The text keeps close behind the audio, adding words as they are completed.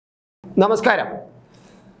നമസ്കാരം.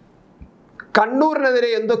 കണ്ണൂരിനെതിരെ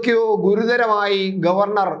എന്തൊക്കെയോ ഗുരുതരമായി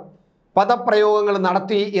ഗവർണർ പദപ്രയോഗങ്ങൾ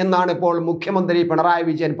നടത്തി എന്നാണ് ഇപ്പോൾ മുഖ്യമന്ത്രി പിണറായി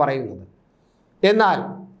വിജയൻ പറയുന്നത്. എന്നാൽ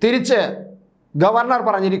തിരിച്ച് ഗവർണർ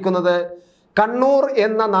പറഞ്ഞിരിക്കുന്നത് കണ്ണൂർ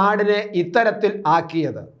എന്ന നാടിനെ ഇത്തരത്തിൽ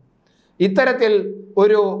ആക്കിയത്, ഇത്തരത്തിൽ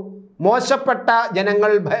ഒരു മോശപ്പെട്ട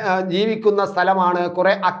ജനങ്ങൾ ജീവിക്കുന്ന സ്ഥലമാണ്,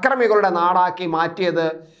 കുറേ അക്രമികളുടെ നാടാക്കി മാറ്റിയത്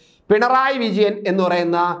പിണറായി വിജയൻ എന്ന്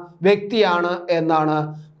പറയുന്ന വ്യക്തിയാണ് എന്നാണ്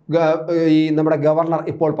ഈ നമ്മുടെ ഗവർണർ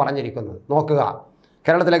ഇപ്പോൾ പറഞ്ഞിരിക്കുന്നത്. നോക്കുക,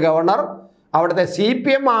 കേരളത്തിലെ ഗവർണർ അവിടുത്തെ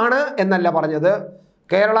CPM ആണ് എന്നല്ല പറഞ്ഞത്,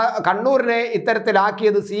 കണ്ണൂരിനെ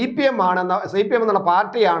ഇത്തരത്തിലാക്കിയത് CPM ആണെന്ന, CPM എന്നുള്ള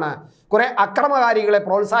പാർട്ടിയാണ്, കുറേ അക്രമകാരികളെ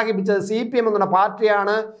പ്രോത്സാഹിപ്പിച്ചത് CPM എന്നുള്ള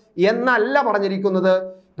പാർട്ടിയാണ് എന്നല്ല പറഞ്ഞിരിക്കുന്നത്.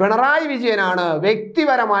 പിണറായി വിജയനാണ്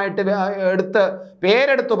വ്യക്തിപരമായിട്ട്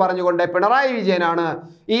പേരെടുത്ത് പറഞ്ഞുകൊണ്ട് പിണറായി വിജയനാണ്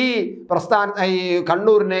ഈ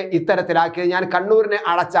കണ്ണൂരിനെ ഇത്തരത്തിലാക്കിയത്. ഞാൻ കണ്ണൂരിനെ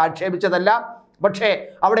അടച്ചാക്ഷേപിച്ചതല്ല, പക്ഷേ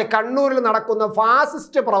അവിടെ കണ്ണൂരിൽ നടക്കുന്ന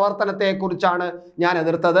ഫാസിസ്റ്റ് പ്രവർത്തനത്തെക്കുറിച്ചാണ് ഞാൻ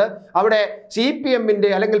എതിർത്തത്. അവിടെ CPM-ൻ്റെ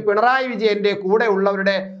അല്ലെങ്കിൽ പിണറായി വിജയൻ്റെ കൂടെ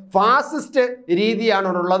ഉള്ളവരുടെ ഫാസിസ്റ്റ്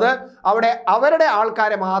രീതിയാണുള്ളത്. അവിടെ അവരുടെ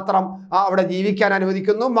ആൾക്കാരെ മാത്രം അവിടെ ജീവിക്കാൻ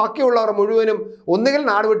അനുവദിക്കുന്നു, ബാക്കിയുള്ളവർ മുഴുവനും ഒന്നുകിൽ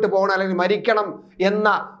നാട് വിട്ടു പോകണം അല്ലെങ്കിൽ മരിക്കണം എന്ന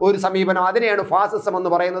ഒരു സമീപനം, അതിനെയാണ് ഫാസിസം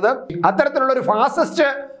എന്ന് പറയുന്നത്. അത്തരത്തിലുള്ളൊരു ഫാസിസ്റ്റ്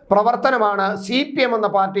പ്രവർത്തനമാണ് CPM എന്ന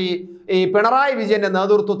പാർട്ടി ഈ പിണറായി വിജയന്റെ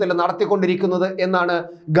നേതൃത്വത്തിൽ നടത്തിക്കൊണ്ടിരിക്കുന്നത് എന്നാണ്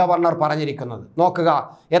ഗവർണർ പറഞ്ഞിരിക്കുന്നത്. നോക്കുക,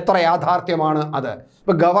 എത്ര യാഥാർത്ഥ്യമാണ് അത്.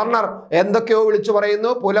 ഇപ്പൊ ഗവർണർ എന്തൊക്കെയോ വിളിച്ചു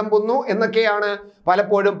പറയുന്നു, പുലമ്പുന്നു എന്നൊക്കെയാണ്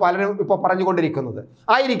പലപ്പോഴും പലരും ഇപ്പോൾ പറഞ്ഞുകൊണ്ടിരിക്കുന്നത്.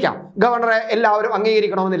 ആയിരിക്കാം, ഗവർണറെ എല്ലാവരും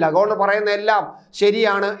അംഗീകരിക്കണമെന്നില്ല, ഗവർണർ പറയുന്ന എല്ലാം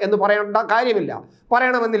ശരിയാണ് എന്ന് പറയേണ്ട കാര്യമില്ല,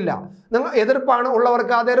 പറയണമെന്നില്ല. നിങ്ങൾ എതിർപ്പാണ്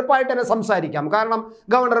ഉള്ളവർക്ക് അത് എതിർപ്പായിട്ട് തന്നെ സംസാരിക്കാം. കാരണം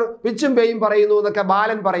ഗവർണർ പിച്ചും പേയും പറയുന്നു എന്നൊക്കെ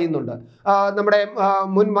ബാലൻ പറയുന്നുണ്ട്, നമ്മുടെ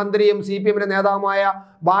മുൻ മന്ത്രിയും CPM-ന്റെ നേതാവുമായ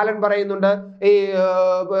ബാലൻ പറയുന്നുണ്ട്. ഈ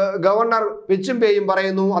ഗവർണർ പിച്ചും പേയും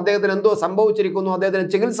പറയുന്നു, അദ്ദേഹത്തിന് എന്തോ സംഭവിച്ചിരിക്കുന്നു, അദ്ദേഹത്തിന്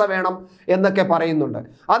ചികിത്സ വേണം എന്നൊക്കെ പറയുന്നുണ്ട്.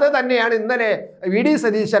 അത് തന്നെയാണ് ഇന്നലെ VD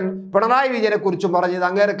സതീശൻ പിണറായി വിജയനെ കുറിച്ചും പറഞ്ഞത്.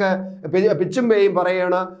 അങ്ങേർക്ക് പിച്ചും പേയും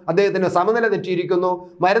പറയുകയാണ്, അദ്ദേഹത്തിന് സമനില തെറ്റിയിരിക്കുന്നു,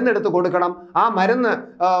 മരുന്നെടുത്ത് കൊടുക്കണം, ആ മരുന്ന്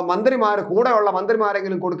കൂടെയുള്ള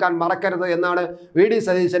മന്ത്രിമാരെങ്കിലും കൊടുക്കാൻ മറക്കരുത് എന്നാണ് VD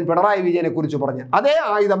സതീശൻ പിണറായി വിജയനെ കുറിച്ച് പറഞ്ഞത്. അതേ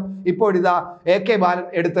ആയുധം ഇപ്പോഴിതാ AK ബാലൻ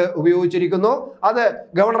എടുത്ത് ഉപയോഗിച്ചിരിക്കുന്നു, അത്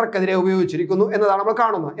ഗവർണർക്കെതിരെ ഉപയോഗിച്ചിരിക്കുന്നു എന്നതാണ് നമ്മൾ കാണുന്നത്.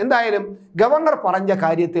 എന്തായാലും ഗവർണർ പറഞ്ഞ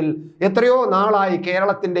കാര്യത്തിൽ എത്രയോ നാളായി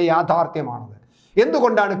കേരളത്തിന്റെ യാഥാർത്ഥ്യമാണത്.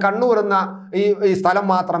 എന്തുകൊണ്ടാണ് കണ്ണൂർ എന്ന ഈ സ്ഥലം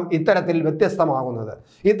മാത്രം ഇത്തരത്തിൽ വ്യത്യസ്തമാകുന്നത്,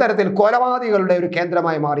 ഇത്തരത്തിൽ കൊലപാതകളുടെ ഒരു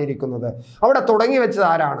കേന്ദ്രമായി മാറിയിരിക്കുന്നത്? അവിടെ തുടങ്ങി വെച്ചത്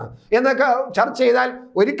ആരാണ് എന്നൊക്കെ ചർച്ച ചെയ്താൽ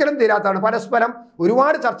ഒരിക്കലും തീരാത്തതാണ്. പരസ്പരം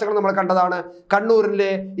ഒരുപാട് ചർച്ചകൾ നമ്മൾ കണ്ടതാണ്.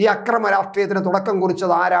 കണ്ണൂരിലെ ഈ അക്രമ രാഷ്ട്രീയത്തിന് തുടക്കം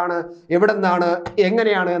കുറിച്ചത് ആരാണ്, എവിടെ നിന്നാണ്,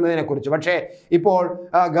 എങ്ങനെയാണ് എന്നതിനെക്കുറിച്ച്. പക്ഷേ ഇപ്പോൾ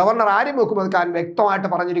ഗവർണർ ആരിഫ് മുഹമ്മദ് ഖാൻ വ്യക്തമായിട്ട്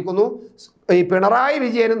പറഞ്ഞിരിക്കുന്നു, ഈ പിണറായി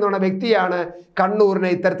വിജയൻ എന്നുള്ള വ്യക്തിയാണ് കണ്ണൂരിനെ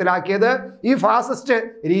ഇത്തരത്തിലാക്കിയത്. ഈ ഫാസിസ്റ്റ്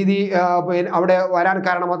രീതി അവിടെ വരാൻ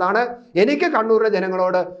കാരണം അതാണ്. എനിക്ക് കണ്ണൂരിലെ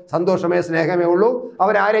ജനങ്ങളോട് സന്തോഷമേ സ്നേഹമേ ഉള്ളൂ,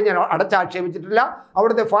 അവരാരെയും ഞാൻ അടച്ചാക്ഷേപിച്ചിട്ടില്ല.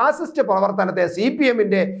 അവിടുത്തെ ഫാസിസ്റ്റ് പ്രവർത്തനത്തെ,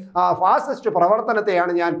 CPM-ന്റെ ഫാസിസ്റ്റ്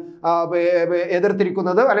പ്രവർത്തനത്തെയാണ് ഞാൻ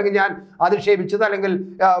എതിർത്തിരിക്കുന്നത്, അല്ലെങ്കിൽ ഞാൻ അധിക്ഷേപിച്ചത്, അല്ലെങ്കിൽ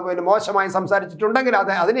മോശമായി സംസാരിച്ചിട്ടുണ്ടെങ്കിൽ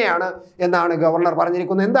അതിനെയാണ് എന്നാണ് ഗവർണർ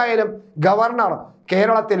പറഞ്ഞിരിക്കുന്നത്. എന്തായാലും ഗവർണർ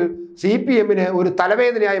കേരളത്തിൽ CPM-ന് ഒരു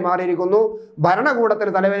തലവേദനയായി മാറിയിരിക്കുന്നു,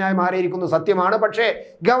 ഭരണകൂടത്തിന് തലവേദനയായി മാറിയിരിക്കുന്നു സത്യമാണ്. പക്ഷേ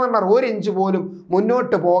ഗവർണർ ഒരു ഇഞ്ച് പോലും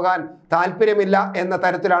മുന്നോട്ട് പോകാൻ താല്പര്യമില്ല എന്ന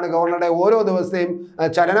തരത്തിലാണ് ഗവർണറുടെ ഓരോ ദിവസത്തെയും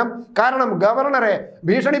ചലനം. കാരണം ഗവർണറെ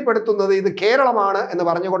ഭീഷണിപ്പെടുത്തുന്നത് ഇത് കേരളമാണ് എന്ന്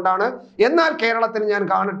പറഞ്ഞുകൊണ്ടാണ്. എന്നാൽ കേരളത്തിൽ ഞാൻ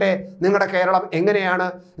കാണട്ടെ, നിങ്ങളുടെ കേരളം എങ്ങനെയാണ്,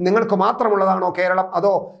 നിങ്ങൾക്ക് മാത്രമുള്ളതാണോ കേരളം,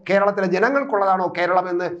 അതോ കേരളത്തിലെ ജനങ്ങൾക്കുള്ളതാണോ കേരളം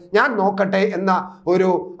എന്ന് ഞാൻ നോക്കട്ടെ എന്ന ഒരു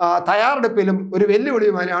തയ്യാറെടുപ്പിലും ഒരു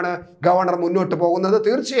വെല്ലുവിളിയുമായാണ് ഗവർണർ മുന്നോട്ട് പോകുന്നത്.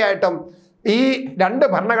 തീർച്ചയായിട്ടും ഈ രണ്ട്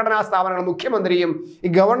ഭരണഘടനാ സ്ഥാപനങ്ങൾ, മുഖ്യമന്ത്രിയും ഈ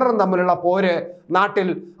ഗവർണറും തമ്മിലുള്ള പോര് നാട്ടിൽ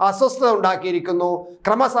അസ്വസ്ഥത ഉണ്ടാക്കിയിരിക്കുന്നു,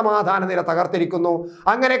 ക്രമസമാധാന നില തകർത്തിരിക്കുന്നു.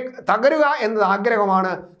 അങ്ങനെ തകരുക എന്നത്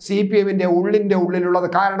ആഗ്രഹമാണ് CPM-ന്റെ ഉള്ളിലുള്ളത്.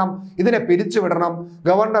 കാരണം ഇതിനെ പിരിച്ചുവിടണം,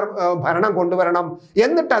 ഗവർണർ ഭരണം കൊണ്ടുവരണം,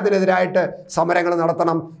 എന്നിട്ട് അതിനെതിരായിട്ട് സമരങ്ങൾ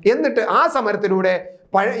നടത്തണം, എന്നിട്ട് ആ സമരത്തിലൂടെ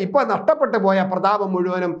ഇപ്പോൾ നഷ്ടപ്പെട്ടു പോയ പ്രതാപം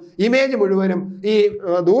മുഴുവനും, ഇമേജ് മുഴുവനും ഈ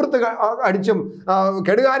ദൂർത്ത് അടിച്ചും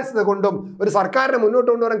കെടുകാര്യസ്ഥത കൊണ്ടും ഒരു സർക്കാരിനെ മുന്നോട്ട്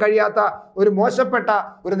കൊണ്ടുവരാൻ കഴിയാത്ത ഒരു മോശപ്പെട്ട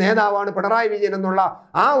ഒരു നേതാവാണ് പിണറായി വിജയൻ എന്നുള്ള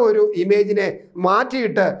ആ ഒരു ഇമേജിനെ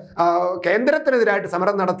മാറ്റിയിട്ട് കേന്ദ്രത്തിനെതിരായിട്ട്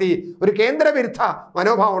സമരം നടത്തി ഒരു കേന്ദ്രവിരുദ്ധ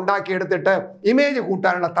മനോഭാവം ഉണ്ടാക്കിയെടുത്തിട്ട് ഇമേജ്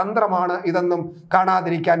കൂട്ടാനുള്ള തന്ത്രമാണ് ഇതെന്നും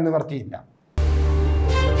കാണാതിരിക്കാൻ നിവർത്തിയില്ല.